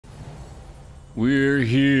We're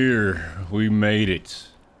here. We made it.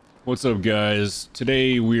 What's up, guys?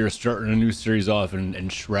 Today we are starting a new series off in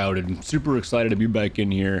Enshrouded. I'm super excited to be back in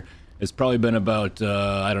here. It's probably been about,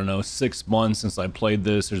 I don't know, 6 months since I played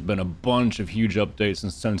this. There's been a bunch of huge updates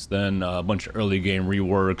since then, a bunch of early game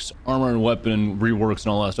reworks, armor and weapon reworks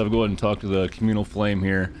and all that stuff. Go ahead and talk to the communal flame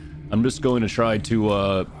here. I'm just going to try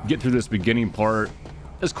to get through this beginning part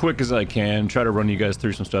as quick as I can. Try to run you guys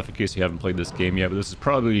through some stuff in case you haven't played this game yet, but this is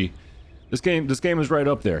probably... This game is right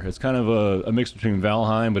up there. It's kind of a mix between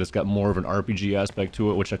Valheim, but it's got more of an RPG aspect to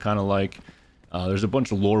it, which I kind of like. There's a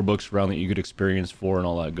bunch of lore books around that you could experience for and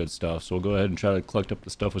all that good stuff. So we'll go ahead and try to collect up the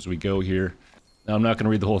stuff as we go here. Now, I'm not going to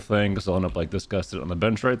read the whole thing because I'll end up like this guy sitting on the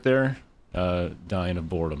bench right there, dying of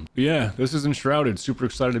boredom. But yeah, this is Enshrouded. Super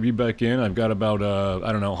excited to be back in. I've got about,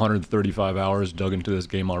 I don't know, 135 hours dug into this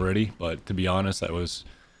game already. But to be honest, that was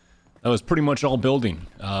pretty much all building.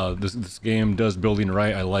 This game does building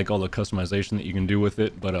right. I like all the customization that you can do with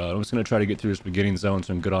it, but I'm just going to try to get through this beginning zone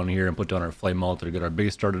so we can get on here and put down our flame altar to get our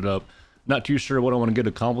base started up. Not too sure what I want to get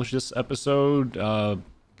accomplished this episode. Going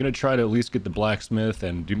to try to at least get the blacksmith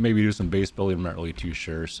and maybe do some base building. I'm not really too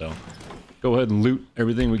sure, so go ahead and loot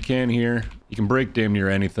everything we can here. You can break damn near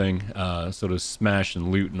anything, so to smash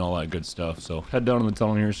and loot and all that good stuff. So head down in the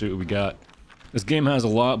tunnel here, see what we got. This game has a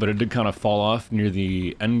lot, but it did kind of fall off near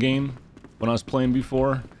the end game when I was playing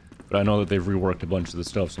before. But I know that they've reworked a bunch of the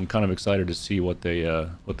stuff, so I'm kind of excited to see what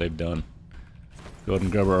they've done. Go ahead and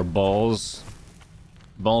grab our balls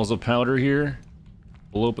of powder here.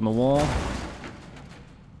 Blow open the wall.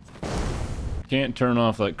 Can't turn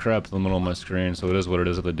off that crap in the middle of my screen, so it is what it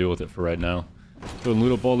is. I have to deal with it for right now. Go ahead and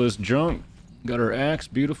loot up all this junk. Got our axe,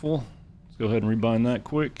 beautiful. Let's go ahead and rebind that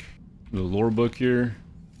quick. The lore book here.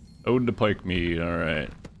 Ode to pike meat,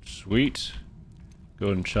 alright. Sweet. Go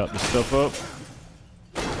ahead and chop this stuff up.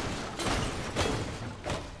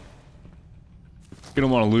 You're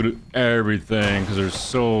gonna want to loot everything, because there's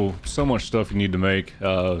so much stuff you need to make,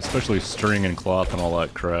 especially string and cloth and all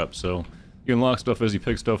that crap, so you can unlock stuff as you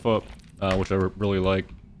pick stuff up, which I really like.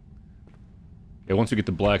 Yeah, once you get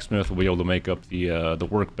the blacksmith, we'll be able to make up the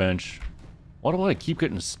workbench. Why do I keep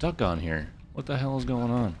getting stuck on here? What the hell is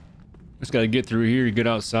going on? Just gotta get through here, get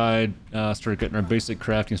outside, start getting our basic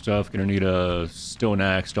crafting stuff. Gonna need a stone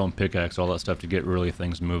axe, stone pickaxe, all that stuff to get really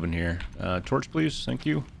things moving here. Torch, please, thank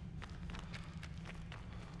you.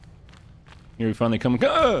 Here we finally come.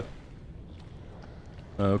 Ah!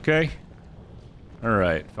 Okay.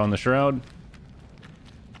 Alright, found the shroud.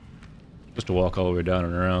 Just to walk all the way down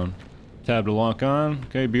and around. Tab to lock on.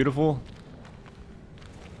 Okay, beautiful.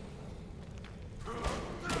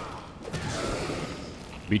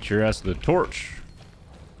 Beat your ass with a torch.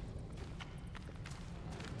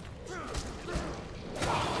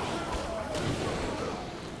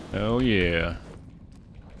 Oh yeah.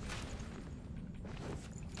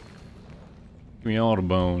 Give me all the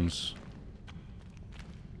bones.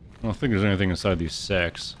 I don't think there's anything inside these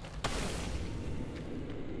sacks.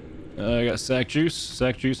 I got sack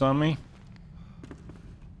juice on me.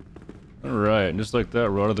 Alright, just like that,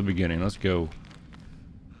 right at the beginning. Let's go.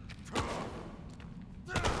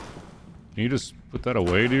 Can you just put that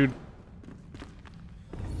away, dude?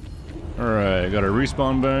 Alright, got our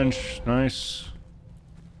respawn bench. Nice.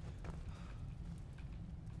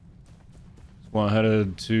 Just want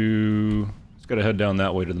headed to... Just gotta head down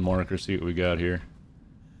that way to the marker, see what we got here.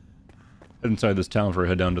 Head inside this town before I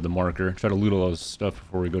head down to the marker. Try to loot all those stuff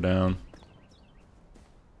before we go down.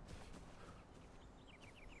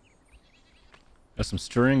 Got some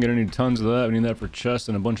string, gonna need tons of that. We need that for chests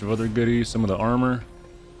and a bunch of other goodies. Some of the armor.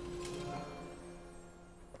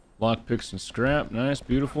 Lockpicks and scrap. Nice,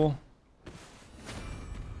 beautiful.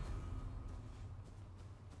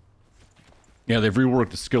 Yeah, they've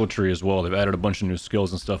reworked the skill tree as well. They've added a bunch of new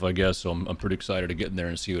skills and stuff, I guess, so I'm pretty excited to get in there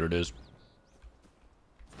and see what it is.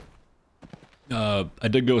 I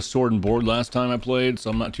did go sword and board last time I played,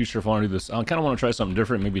 so I'm not too sure if I want to do this. I kind of want to try something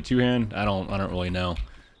different, maybe two-hand. I don't really know.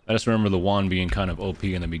 I just remember the wand being kind of OP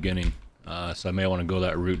in the beginning, so I may want to go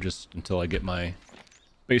that route just until I get my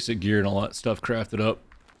basic gear and all that stuff crafted up.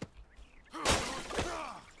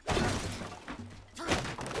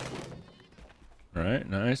 Alright,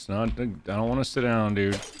 nice. No, I don't want to sit down,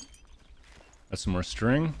 dude. Got some more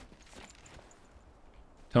string.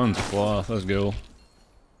 Tons of cloth. Let's go.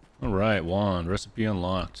 Alright, wand. Recipe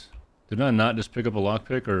unlocked. Did I not just pick up a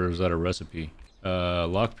lockpick, or is that a recipe?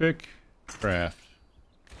 Lockpick? Craft.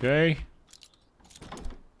 Okay.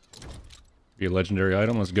 Be a legendary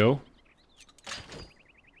item. Let's go.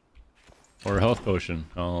 Or a health potion.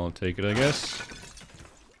 I'll take it, I guess. Let's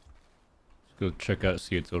go check out,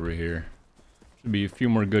 see it's over here. Should be a few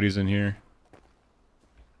more goodies in here.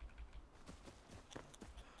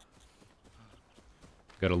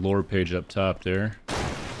 Got a lore page up top there.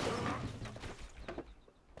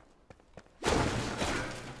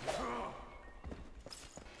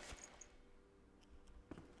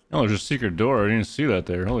 Oh, there's a secret door. I didn't see that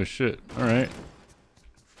there. Holy shit. Alright.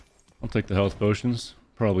 I'll take the health potions.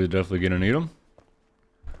 Probably definitely gonna need them.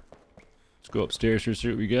 Let's go upstairs here, see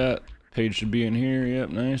what we got. Page should be in here. Yep,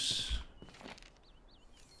 nice.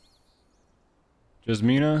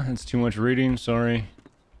 Jasmina, that's too much reading. Sorry.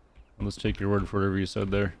 Let's take your word for whatever you said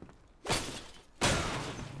there.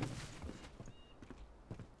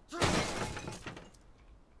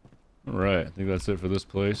 Alright, I think that's it for this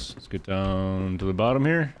place. Let's get down to the bottom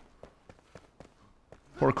here.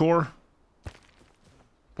 Parkour.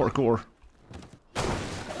 Parkour.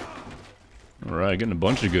 Alright, getting a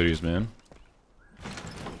bunch of goodies, man.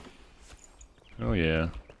 Oh yeah.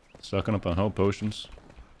 Stocking up on health potions.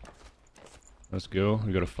 Let's go.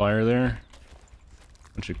 We got a fire there.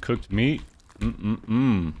 Bunch of cooked meat. Good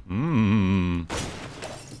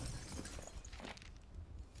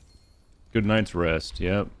night's rest.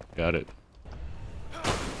 Yep, got it.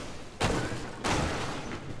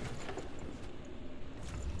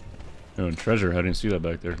 Oh, and treasure. I didn't see that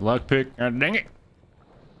back there. Lockpick. God dang it.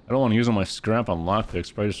 I don't want to use all my scrap on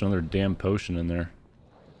lockpicks. Probably just another damn potion in there.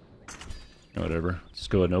 Whatever. Let's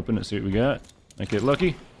go ahead and open it, see what we got. Might get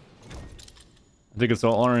lucky. I think it's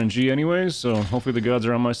all RNG anyways, so hopefully the gods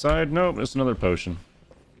are on my side. Nope, it's another potion.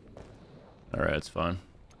 Alright, it's fine.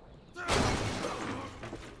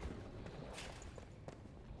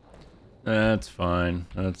 That's fine.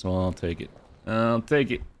 That's all. I'll take it. I'll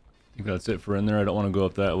take it. I think that's it for in there. I don't want to go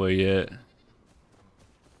up that way yet.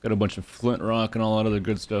 Got a bunch of flint rock and all that other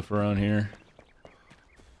good stuff around here.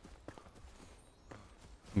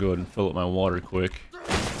 Go ahead and fill up my water quick.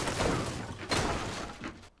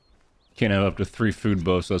 Can't have up to 3 food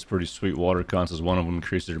buffs, so that's pretty sweet. Water cons is one of them,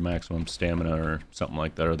 increases your maximum stamina or something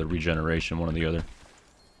like that, or the regeneration, one or the other.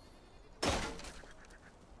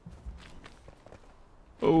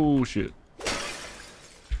 Oh shit.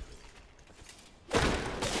 And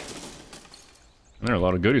there are a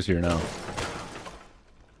lot of goodies here now.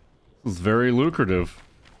 This is very lucrative.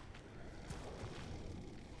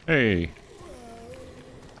 Hey.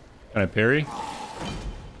 Can I parry?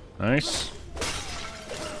 Nice.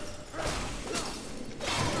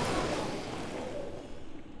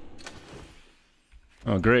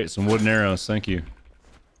 Oh great, some wooden arrows, thank you.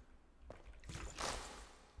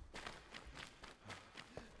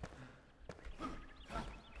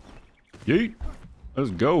 Yeet! Let's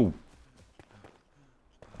go!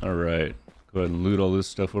 Alright, go ahead and loot all this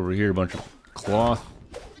stuff over here, a bunch of cloth.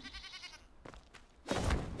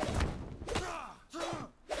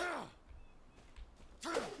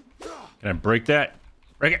 Can I break that?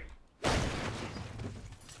 Break it!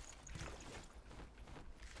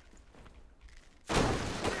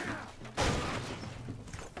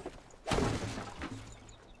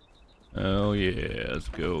 Oh yeah, let's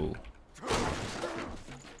go.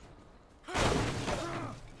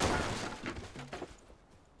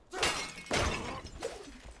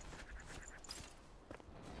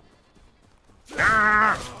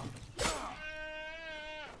 Ah!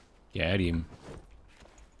 Got him.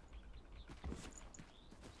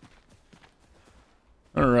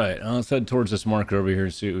 Alright, let's head towards this marker over here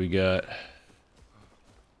and see what we got.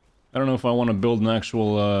 I don't know if I want to build an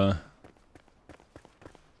actual,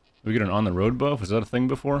 we get an on-the-road buff? Was that a thing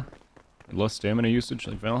before? Less stamina usage,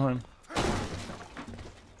 like Valheim?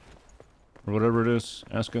 Or whatever it is,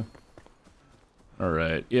 Aska.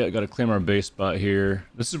 Alright, yeah, gotta claim our base spot here.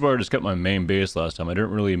 This is where I just kept my main base last time. I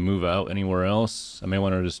didn't really move out anywhere else. I may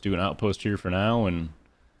want to just do an outpost here for now and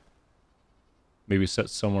maybe set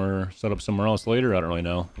up somewhere else later. I don't really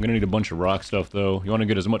know. I'm gonna need a bunch of rock stuff though. You want to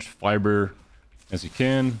get as much fiber as you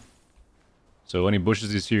can. So any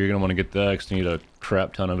bushes you see, you're gonna want to get that because you need a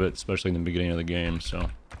crap ton of it, especially in the beginning of the game. So I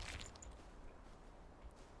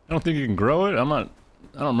don't think you can grow it. I don't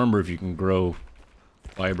remember if you can grow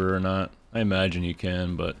fiber or not. I imagine you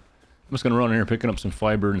can, but I'm just gonna run in here picking up some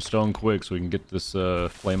fiber and stone quick so we can get this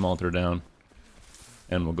flame altar down.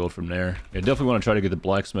 And we'll go from there. I definitely want to try to get the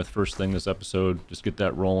blacksmith first thing this episode. Just get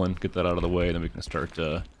that rolling, get that out of the way, then we can start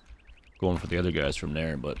going for the other guys from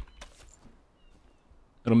there. But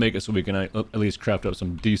it'll make it so we can at least craft up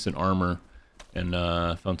some decent armor. And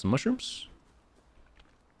found some mushrooms.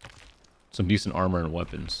 Some decent armor and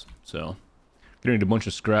weapons. So, gonna need a bunch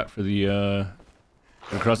of scrap for the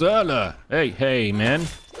cross. Oh, hey, man.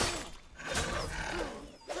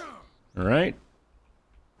 All right.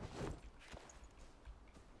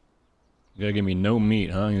 You gotta give me no meat,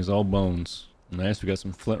 huh? He's all bones. Nice, we got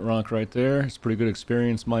some flint rock right there. It's pretty good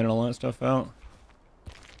experience mining all that stuff out.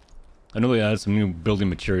 I know they added some new building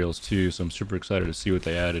materials too, so I'm super excited to see what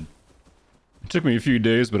they added. It took me a few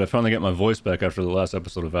days, but I finally got my voice back after the last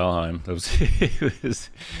episode of Valheim. That was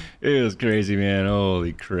it was crazy, man.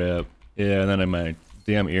 Holy crap. Yeah, and then I had my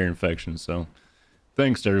damn ear infection, so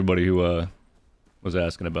thanks to everybody who was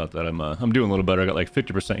asking about that. I'm doing a little better. I got like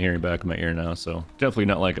 50% hearing back in my ear now, so definitely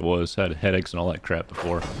not like it was. Had headaches and all that crap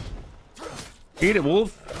before. Eat it,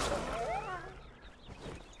 wolf.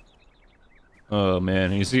 Oh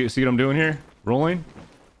man, you see what I'm doing here? Rolling?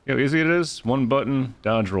 Yeah, easy it is. One button,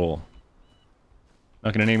 dodge roll.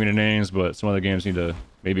 Not gonna name any names, but some other games need to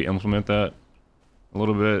maybe implement that a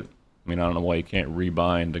little bit. I mean, I don't know why you can't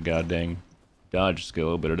rebind the goddamn dodge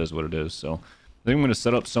skill, but it is what it is. So I think I'm gonna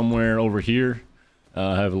set up somewhere over here.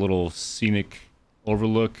 Have a little scenic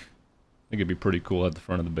overlook. I think it'd be pretty cool at the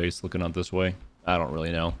front of the base looking out this way. I don't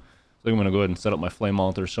really know. So I'm gonna go ahead and set up my flame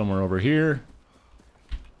altar somewhere over here.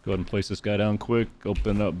 Go ahead and place this guy down quick.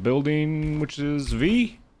 Open up building, which is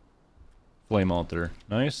V. Flame altar.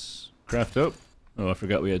 Nice. Craft up. Oh, I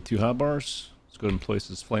forgot we had 2 hotbars. Let's go ahead and place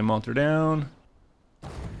this flame altar down.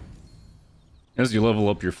 As you level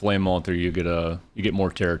up your flame altar, you get more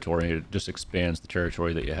territory. It just expands the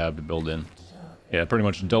territory that you have to build in. Yeah, pretty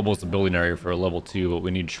much doubles the building area for a level 2, but we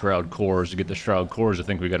need shroud cores. To get the shroud cores, I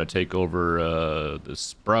think we got to take over the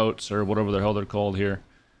sprouts or whatever the hell they're called here.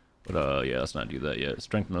 But yeah, let's not do that yet.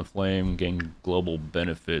 Strengthen the flame, gain global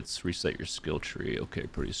benefits, reset your skill tree. Okay,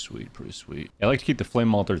 pretty sweet, pretty sweet. Yeah, I like to keep the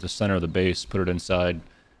flame altar at the center of the base, put it inside.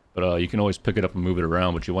 But you can always pick it up and move it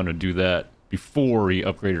around, but you want to do that before you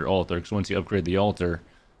upgrade your altar, because once you upgrade the altar,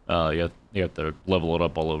 you have to level it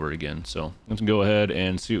up all over again. So let's go ahead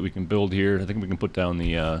and see what we can build here. I think we can put down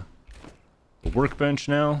the workbench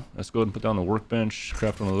now. Let's go ahead and put down the workbench,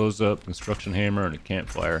 craft one of those up, construction hammer, and a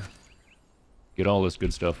campfire. Get all this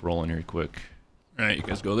good stuff rolling here quick. Alright, you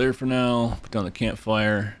guys go there for now. Put down the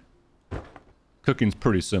campfire. Cooking's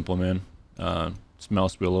pretty simple, man. Just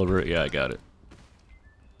mouse wheel over it. Yeah, I got it.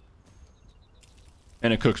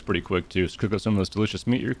 And it cooks pretty quick, too. So cook up some of this delicious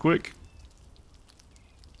meat here quick.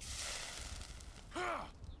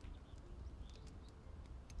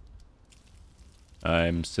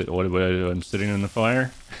 I'm sitting in the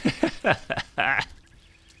fire.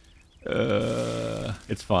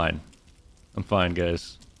 It's fine. I'm fine,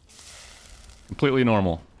 guys. Completely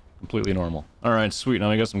normal. Completely normal. Alright, sweet.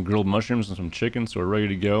 Now I got some grilled mushrooms and some chicken, so we're ready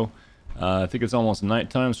to go. I think it's almost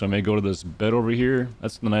nighttime, so I may go to this bed over here.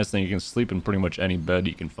 That's the nice thing. You can sleep in pretty much any bed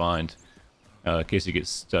you can find. In case you get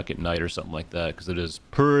stuck at night or something like that, because it is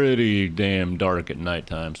pretty damn dark at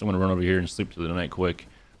nighttime. So I'm going to run over here and sleep through the night quick.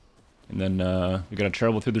 And then we got to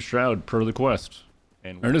travel through the shroud per the quest.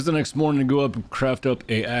 And it is the next morning to go up and craft up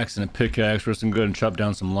a axe and a pickaxe. First, I'm going to go ahead and chop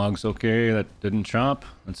down some logs. Okay, that didn't chop.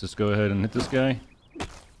 Let's just go ahead and hit this guy.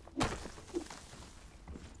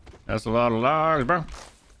 That's a lot of logs, bro.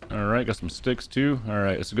 Alright, got some sticks too.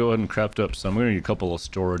 Alright, let's go ahead and craft up some. We're going to need a couple of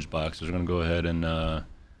storage boxes. We're going to go ahead and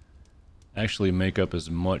actually make up as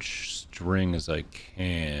much string as I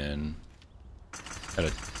can. Got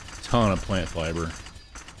a ton of plant fiber.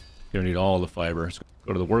 You're going to need all the fiber. Let's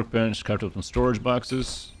go to the workbench, craft up some storage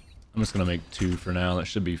boxes. I'm just going to make 2 for now. That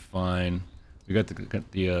should be fine. We got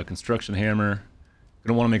the construction hammer.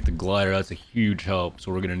 Gonna want to make the glider. That's a huge help.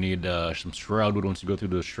 So we're gonna need some shroud wood once you go through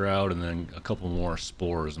the shroud, and then a couple more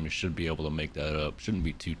spores, and we should be able to make that up. Shouldn't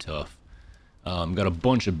be too tough. Got a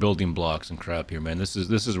bunch of building blocks and crap here, man. This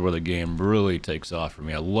is where the game really takes off for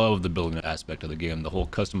me. I love the building aspect of the game, the whole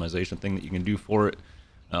customization thing that you can do for it.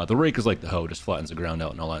 The rake is like the hoe, just flattens the ground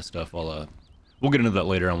out and all that stuff. We'll get into that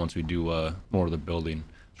later on once we do more of the building.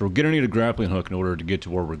 So we're gonna need a grappling hook in order to get to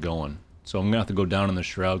where we're going. So I'm gonna have to go down in the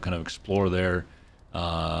shroud, kind of explore there.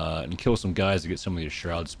 And kill some guys to get some of these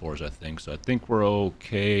shroud spores, I think. So I think we're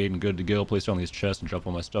okay and good to go. Place down these chests and drop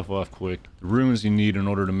all my stuff off quick. The runes you need in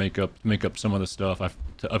order to make up some of the stuff.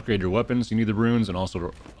 To upgrade your weapons, you need the runes, and also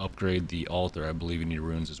to upgrade the altar, I believe you need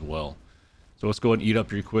runes as well. So let's go ahead and eat up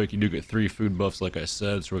here quick. You do get 3 food buffs, like I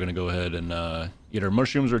said. So we're gonna go ahead and eat our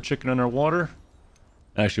mushrooms or chicken in our water.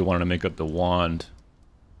 I actually wanted to make up the wand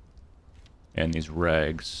and these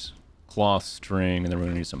rags. Cloth, string, and then we're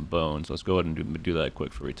gonna need some bones. Let's go ahead and do that quick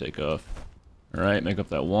before we take off. Alright, make up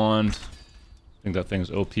that wand. I think that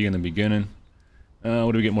thing's OP in the beginning.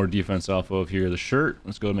 What do we get more defense off of here? The shirt.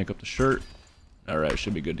 Let's go and make up the shirt. Alright,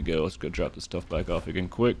 should be good to go. Let's go drop this stuff back off again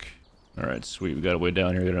quick. Alright, sweet. We got a way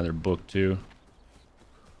down here. We got another book too.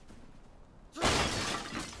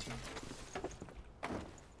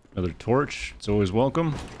 Another torch. It's always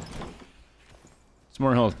welcome. Some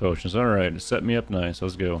more health potions. Alright, set me up nice.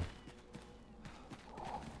 Let's go.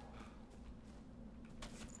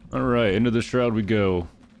 Alright, into the shroud we go.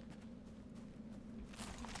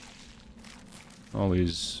 All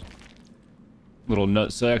these little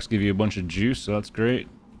nut sacks give you a bunch of juice, so that's great.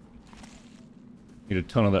 Need a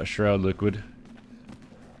ton of that shroud liquid.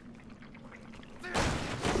 I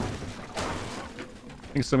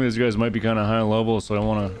think some of these guys might be kind of high level, so I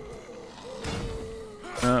want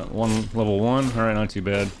to... level 1. Alright, not too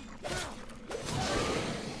bad.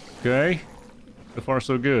 Okay. So far,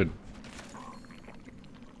 so good.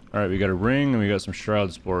 Alright, we got a ring, and we got some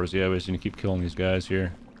shroud spores. Yeah, we just need to keep killing these guys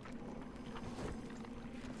here.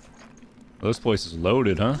 Oh, this place is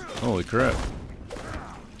loaded, huh? Holy crap.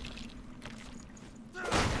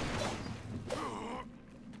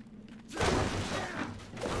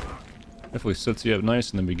 Definitely sets you up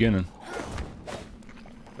nice in the beginning.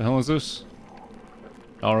 The hell is this?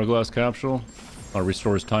 Hourglass capsule. Oh,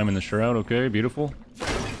 restores time in the shroud. Okay, beautiful.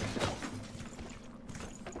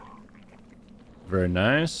 Very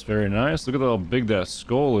nice, very nice. Look at how big that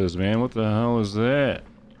skull is, man. What the hell is that?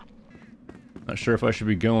 Not sure if I should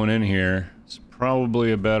be going in here. It's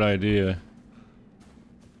probably a bad idea.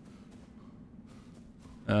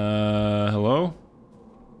 Hello?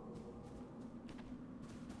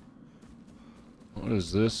 What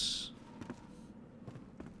is this?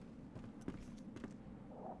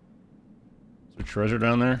 Is there treasure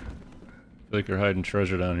down there? I feel like you're hiding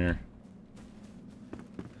treasure down here.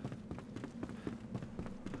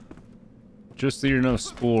 Just need enough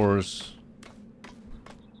spores.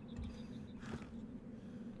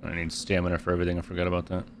 I need stamina for everything, I forgot about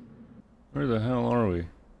that. Where the hell are we?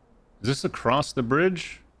 Is this across the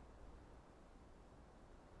bridge?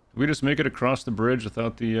 Did we just make it across the bridge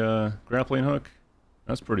without the grappling hook?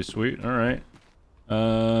 That's pretty sweet, alright.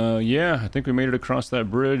 Yeah, I think we made it across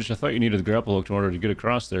that bridge. I thought you needed the grapple hook in order to get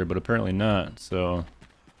across there, but apparently not, so...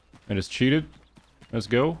 I just cheated. Let's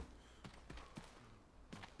go.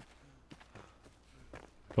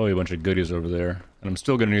 Probably a bunch of goodies over there. And I'm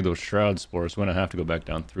still gonna need those shroud spores, so I'm gonna have to go back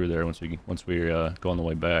down through there once we go on the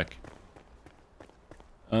way back.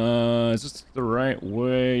 Is this the right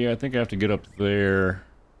way? Yeah, I think I have to get up there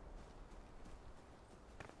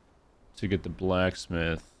to get the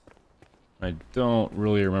blacksmith. I don't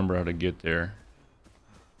really remember how to get there.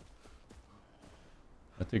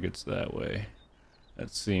 I think it's that way.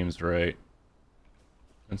 That seems right.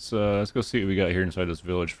 Let's go see what we got here inside this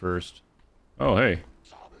village first. Oh, hey.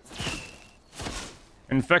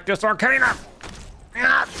 Infectus Arcana!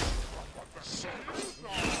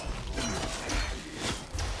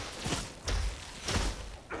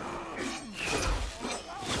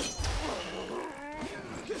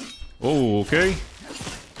 Oh, okay.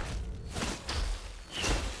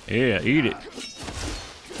 Yeah, eat it.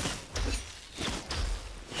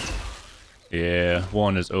 Yeah,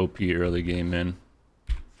 one is OP early game, man.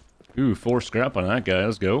 Ooh, 4 scrap on that guy.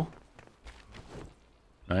 Let's go.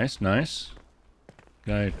 Nice, nice.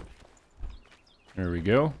 Guy. There we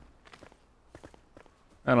go.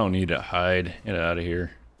 I don't need to hide. Get out of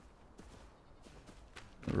here.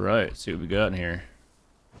 Alright, let's see what we got in here.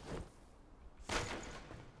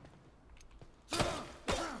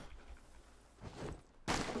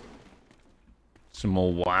 Some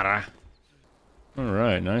more water.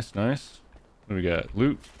 Alright, nice, nice. What do we got?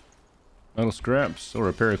 Loot. Metal scraps. Or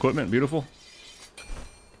repair equipment. Beautiful.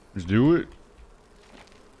 Let's do it.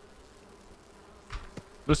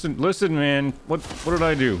 Listen, man. What did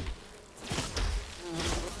I do?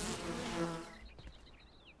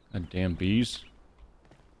 God damn bees.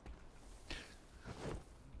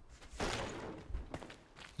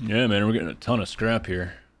 Yeah, man, we're getting a ton of scrap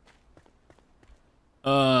here.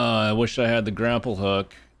 I wish I had the grapple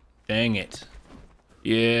hook. Dang it.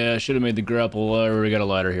 Yeah, I should have made the grapple. We got a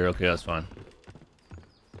ladder here. Okay, that's fine.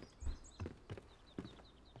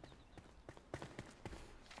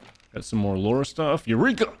 Got some more lore stuff.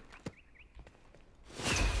 Eureka!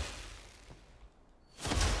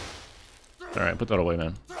 Alright, put that away,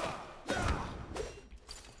 man.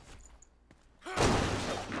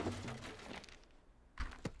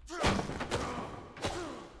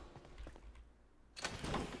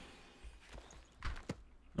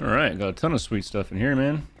 Alright, got a ton of sweet stuff in here,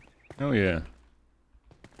 man. Hell yeah.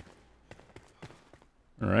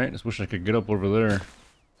 Alright, just wish I could get up over there.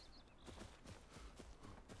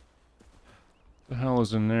 What the hell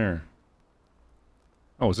is in there?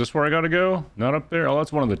 Oh, is this where I gotta go? Not up there? Oh,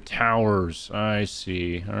 that's one of the towers. I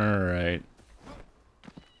see. Alright.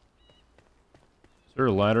 Is there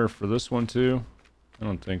a ladder for this one too? I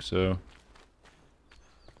don't think so.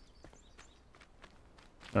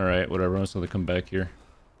 Alright, whatever. Let's let it come back here.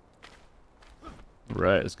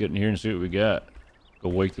 Alright, let's get in here and see what we got. Go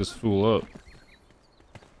wake this fool up.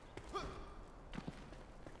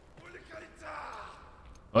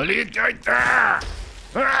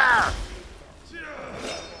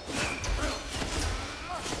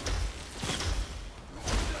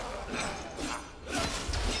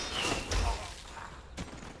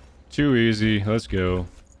 Too easy. Let's go.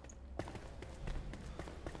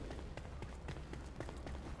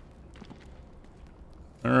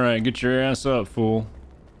 Alright, get your ass up, fool.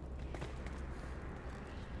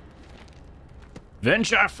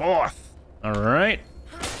 Venture forth! Alright.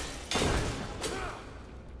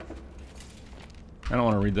 I don't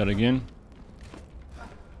want to read that again.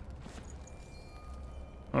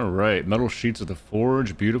 Alright, metal sheets of the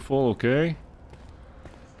forge. Beautiful, okay.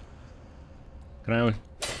 Can I...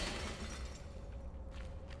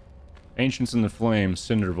 Ancients in the Flame,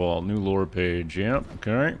 Cinder Vault, new lore page. Yep,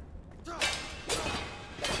 okay.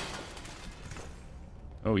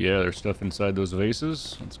 Oh yeah, there's stuff inside those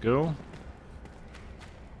vases. Let's go.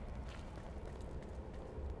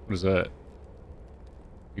 What is that?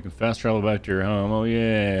 You can fast travel back to your home. Oh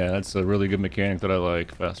yeah, that's a really good mechanic that I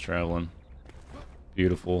like, fast traveling.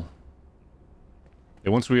 Beautiful.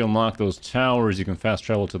 Yeah, once we unlock those towers, you can fast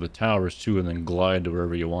travel to the towers too and then glide to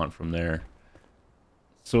wherever you want from there.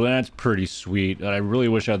 So that's pretty sweet. I really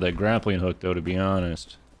wish I had that grappling hook though, to be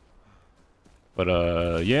honest.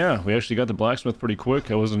 But yeah, we actually got the blacksmith pretty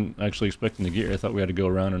quick. I wasn't actually expecting to get here. I thought we had to go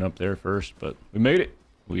around and up there first, but we made it.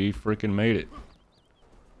 We freaking made it.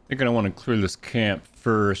 I think I want to clear this camp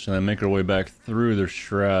first and then make our way back through the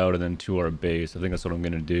shroud and then to our base. I think that's what I'm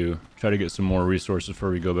going to do. Try to get some more resources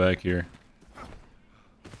before we go back here.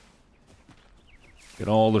 Get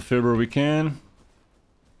all the fibber we can.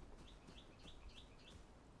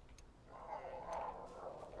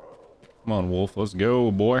 Come on, Wolf. Let's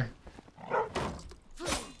go, boy.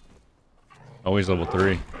 Oh, he's level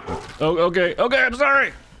 3. Oh, okay. Okay, I'm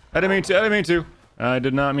sorry. I didn't mean to. I didn't mean to. I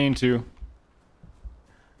did not mean to.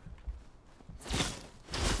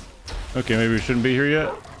 Okay, maybe we shouldn't be here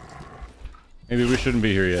yet. Maybe we shouldn't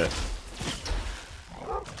be here yet.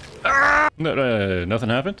 Ah! No, nothing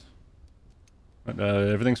happened?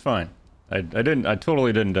 Everything's fine. I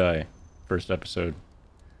totally didn't die. First episode.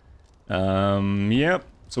 Yep.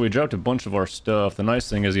 So we dropped a bunch of our stuff. The nice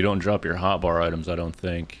thing is you don't drop your hotbar items, I don't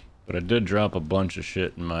think. But I did drop a bunch of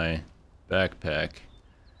shit in my backpack.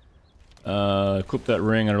 Equip that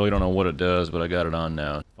ring. I really don't know what it does, but I got it on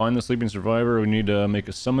now. Find the sleeping survivor. We need to make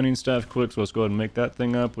a summoning staff quick, so let's go ahead and make that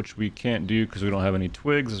thing up, which we can't do because we don't have any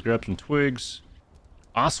twigs. Let's grab some twigs.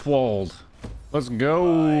 Oswald. Let's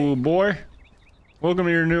go, boy. Welcome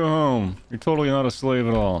to your new home. You're totally not a slave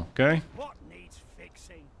at all, okay? What needs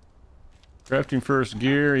fixing? Crafting first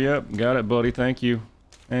gear. Yep, got it, buddy. Thank you.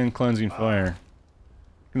 And cleansing fire.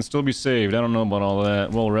 Can still be saved. I don't know about all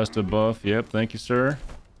that. Well rested buff. Yep, thank you, sir.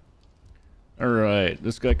 Alright,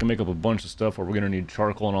 this guy can make up a bunch of stuff where we're gonna need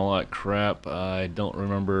charcoal and all that crap. I don't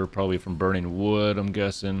remember, probably from burning wood, I'm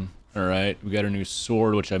guessing. Alright, we got a new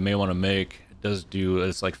sword, which I may want to make. It does do,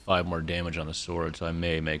 it's like 5 more damage on the sword, so I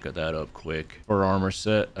may make that up quick. For armor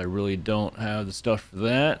set, I really don't have the stuff for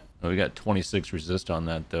that. Oh, we got 26 resist on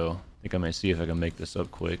that, though. I think I may see if I can make this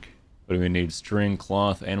up quick. But we need string,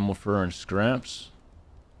 cloth, animal fur, and scraps.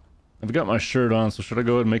 I've got my shirt on, so should I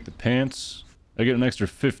go ahead and make the pants? I get an extra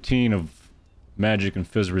 15 of magic and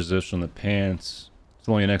fizz resist on the pants. It's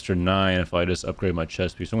only an extra 9 if I just upgrade my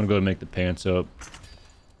chest piece. So I'm gonna go ahead and make the pants up.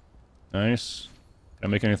 Nice. Can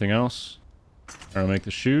I make anything else? I'll make the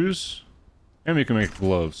shoes. And we can make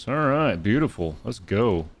gloves. Alright, beautiful. Let's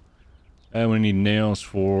go. And we need nails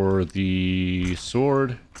for the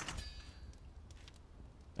sword.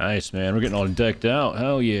 Nice, man. We're getting all decked out.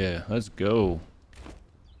 Hell yeah. Let's go.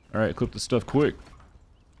 Alright, equip the stuff quick.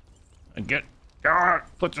 And get...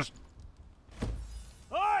 put this...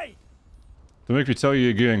 Hey! To make me tell you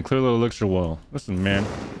again, clear the elixir well. Listen, man.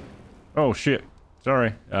 Oh, shit.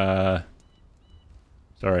 Sorry.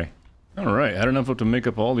 Sorry. Alright, had enough to make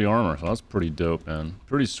up all the armor, so that's pretty dope, man.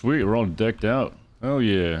 Pretty sweet, we're all decked out. Oh,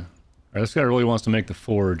 yeah. Alright, this guy really wants to make the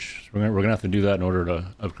forge. So we're gonna have to do that in order to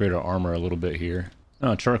upgrade our armor a little bit here.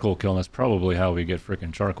 Oh, charcoal kiln, that's probably how we get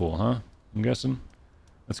frickin' charcoal, huh? I'm guessing.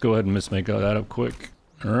 Let's go ahead and make that up quick.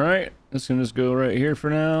 Alright, this can just go right here for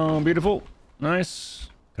now. Beautiful. Nice.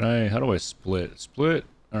 Can I, how do I split? Split.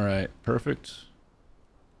 Alright, perfect.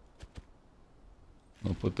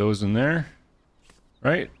 We'll put those in there.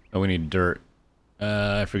 Right? Oh, we need dirt.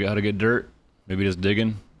 I forgot how to get dirt. Maybe just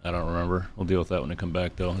digging. I don't remember. We'll deal with that when I come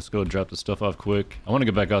back, though. Let's go drop the stuff off quick. I want to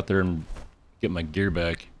get back out there and get my gear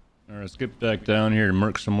back. Alright, let's get back down here and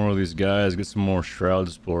murk some more of these guys. Get some more shroud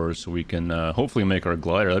spores so we can hopefully make our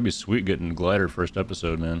glider. That'd be sweet getting a glider first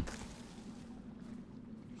episode, man.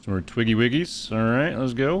 Some more twiggy wiggies. Alright,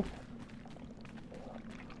 let's go.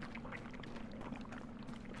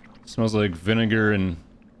 Smells like vinegar and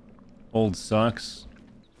old socks.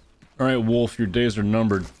 Alright, Wolf, your days are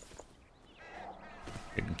numbered.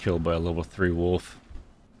 Getting killed by a level 3 wolf.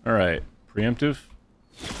 Alright, preemptive.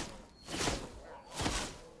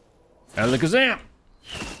 Alakazam!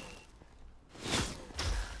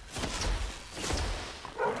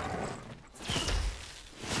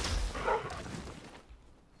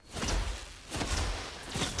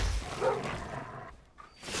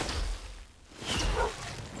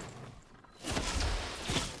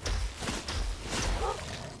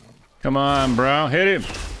 Come on, bro. Hit him.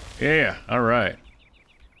 Yeah, alright.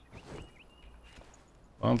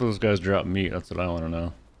 Why don't those guys drop meat? That's what I want to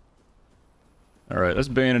know. Alright, let's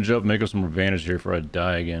bandage up, make up some advantage here before I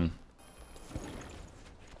die again.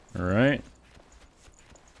 Alright.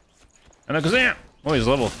 And Kazam! Oh, he's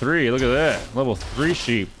level 3. Look at that. Level 3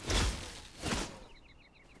 sheep.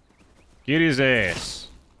 Get his ass.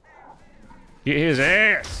 Get his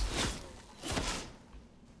ass!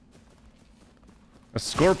 A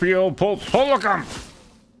Scorpio Policum!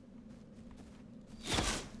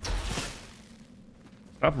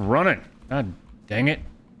 Stop running. God dang it.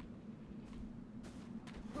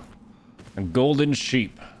 A golden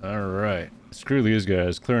sheep. Alright. Screw these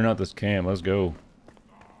guys. Clearing out this camp. Let's go.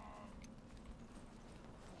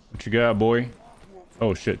 What you got, boy?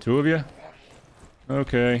 Oh shit, 2 of you?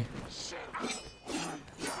 Okay.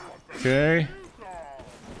 Okay.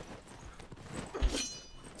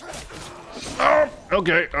 Oh!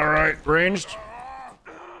 Okay, alright. Ranged.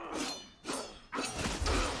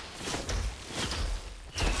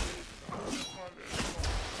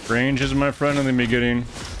 Range is my friend in the beginning.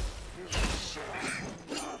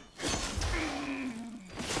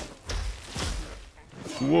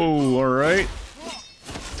 Whoa, alright.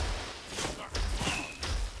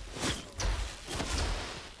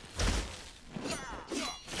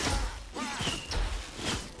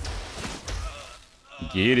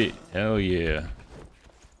 Get it. Hell yeah.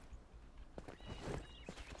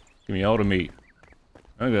 Give me all the meat.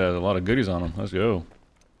 I got a lot of goodies on them. Let's go.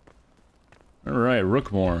 Alright,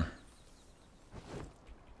 Rookmore.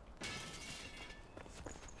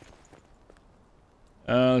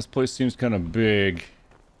 This place seems kind of big.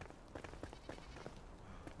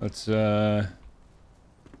 Let's hope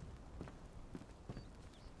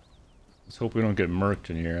we don't get murked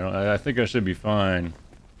in here. I think I should be fine.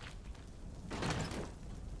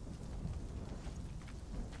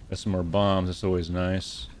 Got some more bombs, that's always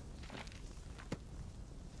nice.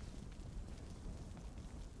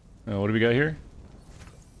 What do we got here?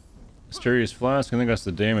 Mysterious flask, I think that's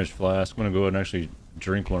the damage flask. I'm gonna go ahead and actually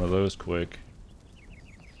drink one of those quick.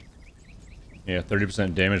 Yeah,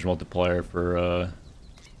 30% damage multiplier for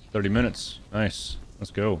 30 minutes. Nice.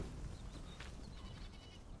 Let's go.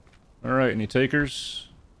 Alright, any takers?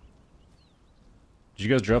 Did you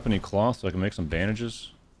guys drop any cloth so I can make some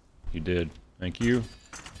bandages? You did. Thank you.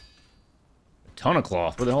 A ton of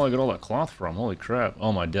cloth. Where the hell did I get all that cloth from? Holy crap.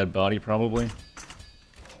 Oh, my dead body, probably.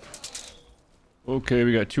 Okay,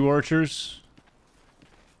 we got 2 archers.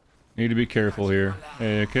 Need to be careful here.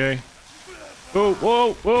 Hey, okay. Oh,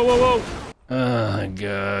 whoa, whoa, whoa, whoa! Oh, my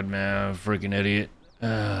God, man. I'm a freaking idiot.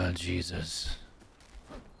 Ah, Jesus.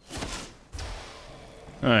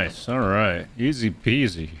 Nice, alright. Easy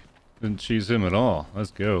peasy. Didn't cheese him at all. Let's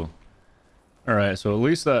go. Alright, so at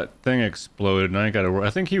least that thing exploded and I ain't gotta worry. I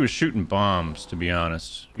think he was shooting bombs, to be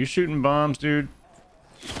honest. You shooting bombs, dude?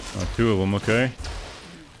 Oh, 2 of them, okay.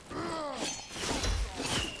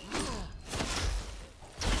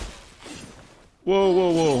 Whoa,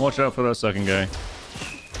 whoa, whoa. Watch out for that second guy.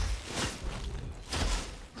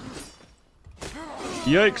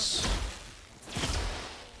 Yikes.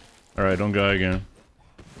 Alright, don't die again.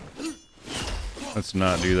 Let's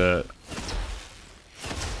not do that.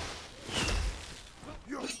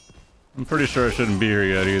 I'm pretty sure I shouldn't be here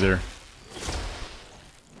yet either.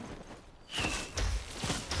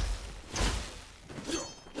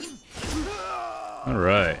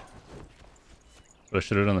 Alright. What I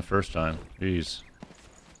should have done the first time. Jeez. Is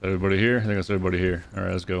everybody here? I think that's everybody here.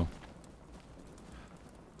 Alright, let's go.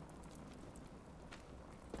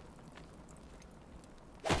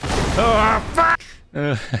 Oh, fuck!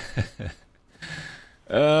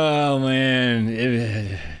 Oh,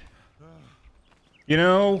 man. You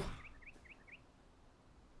know?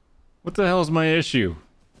 What the hell is my issue?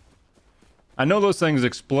 I know those things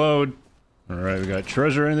explode. Alright, we got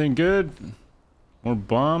treasure. Anything good? More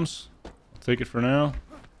bombs? I'll take it for now.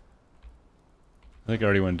 I think I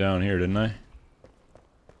already went down here, didn't I?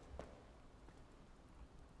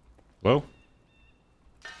 Hello?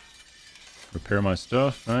 Repair my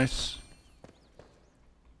stuff. Nice.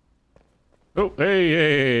 Oh,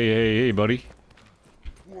 hey, buddy.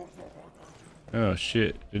 Oh,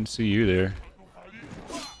 shit. Didn't see you there.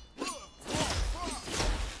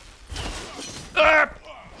 Ah!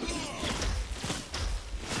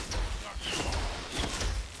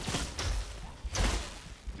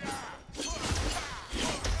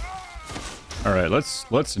 All right,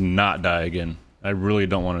 let's not die again. I really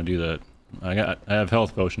don't want to do that. I have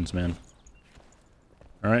health potions, man.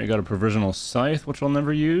 All right, got a provisional scythe, which I'll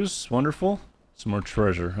never use. Wonderful. Some more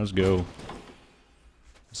treasure. Let's go.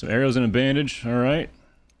 Some arrows and a bandage. All right.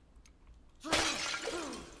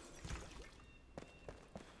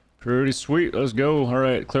 Pretty sweet. Let's go. All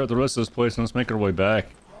right, clear out the rest of this place and let's make our way back.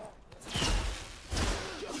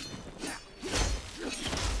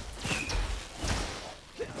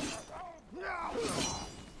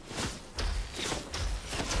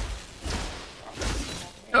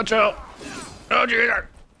 Watch out! Oh, jeez!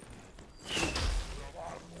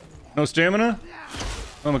 No stamina?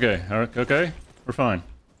 I'm okay. All right, okay. We're fine.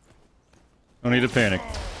 No need to panic.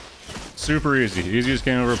 Super easy. Easiest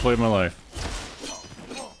game I've ever played in my life.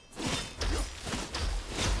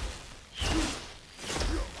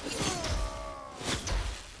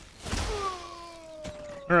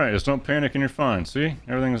 Alright, just don't panic and you're fine. See?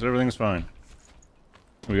 Everything's fine.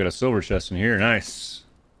 We got a silver chest in here. Nice.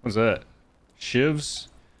 What's that? Shivs?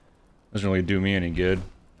 Doesn't really do me any good.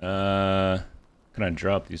 Can I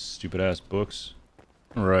drop these stupid ass books?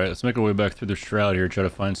 Alright, let's make our way back through the shroud here. Try to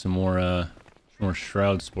find some more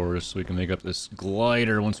shroud spores so we can make up this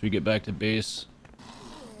glider once we get back to base.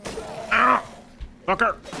 Ow!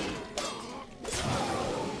 Fucker!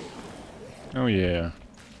 Oh yeah.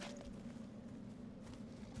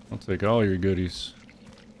 I'll take all your goodies.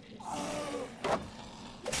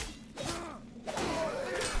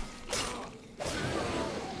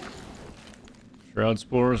 Shroud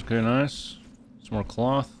spores, okay, nice. Some more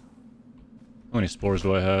cloth. How many spores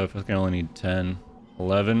do I have? I think I only need 10.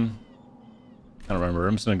 11. I don't remember.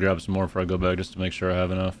 I'm just gonna grab some more before I go back just to make sure I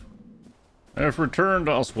have enough. I've returned,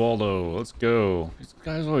 Oswaldo. Let's go. These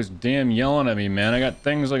guys always damn yelling at me, man. I got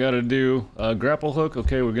things I gotta do. Grapple hook,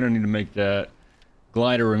 okay, we're gonna need to make that.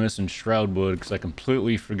 Glider, we're missing shroud wood because I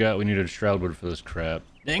completely forgot we needed shroud wood for this crap.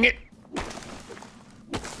 Dang it!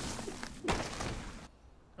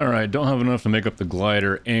 Alright, don't have enough to make up the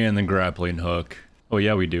glider and the grappling hook. Oh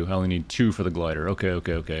yeah, we do. I only need 2 for the glider. Okay.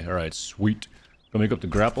 Alright, sweet. Gonna make up the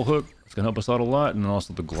grapple hook. It's gonna help us out a lot, and then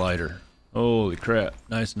also the glider. Holy crap.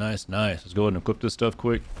 Nice. Let's go ahead and equip this stuff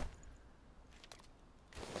quick.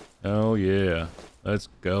 Oh yeah. Let's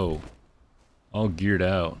go. All geared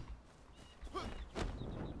out.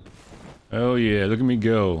 Oh yeah, look at me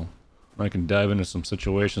go. I can dive into some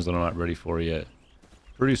situations that I'm not ready for yet.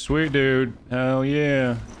 Pretty sweet, dude. Hell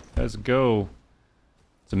yeah. Let's go.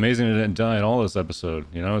 It's amazing I didn't die at all this episode.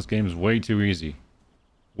 You know, this game is way too easy.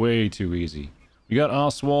 Way too easy. We got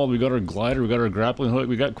Oswald, we got our glider, we got our grappling hook.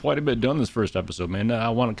 We got quite a bit done this first episode, man.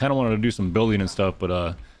 I kind of wanted to do some building and stuff, but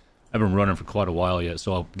I've been running for quite a while yet,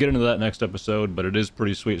 so I'll get into that next episode, but it is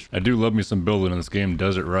pretty sweet. I do love me some building, and this game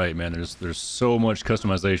does it right, man. There's so much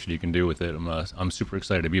customization you can do with it. I'm super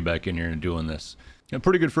excited to be back in here and doing this. A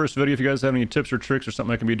pretty good first video. If you guys have any tips or tricks or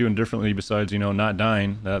something I can be doing differently besides, you know, not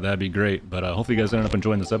dying, that'd be great. But hopefully you guys ended up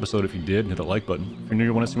enjoying this episode. If you did, hit the like button. If you're new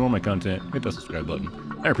and want to see more of my content, hit that subscribe button.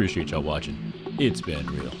 I appreciate y'all watching. It's been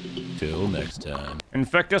real. Till next time.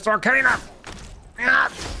 Infectus Arcana!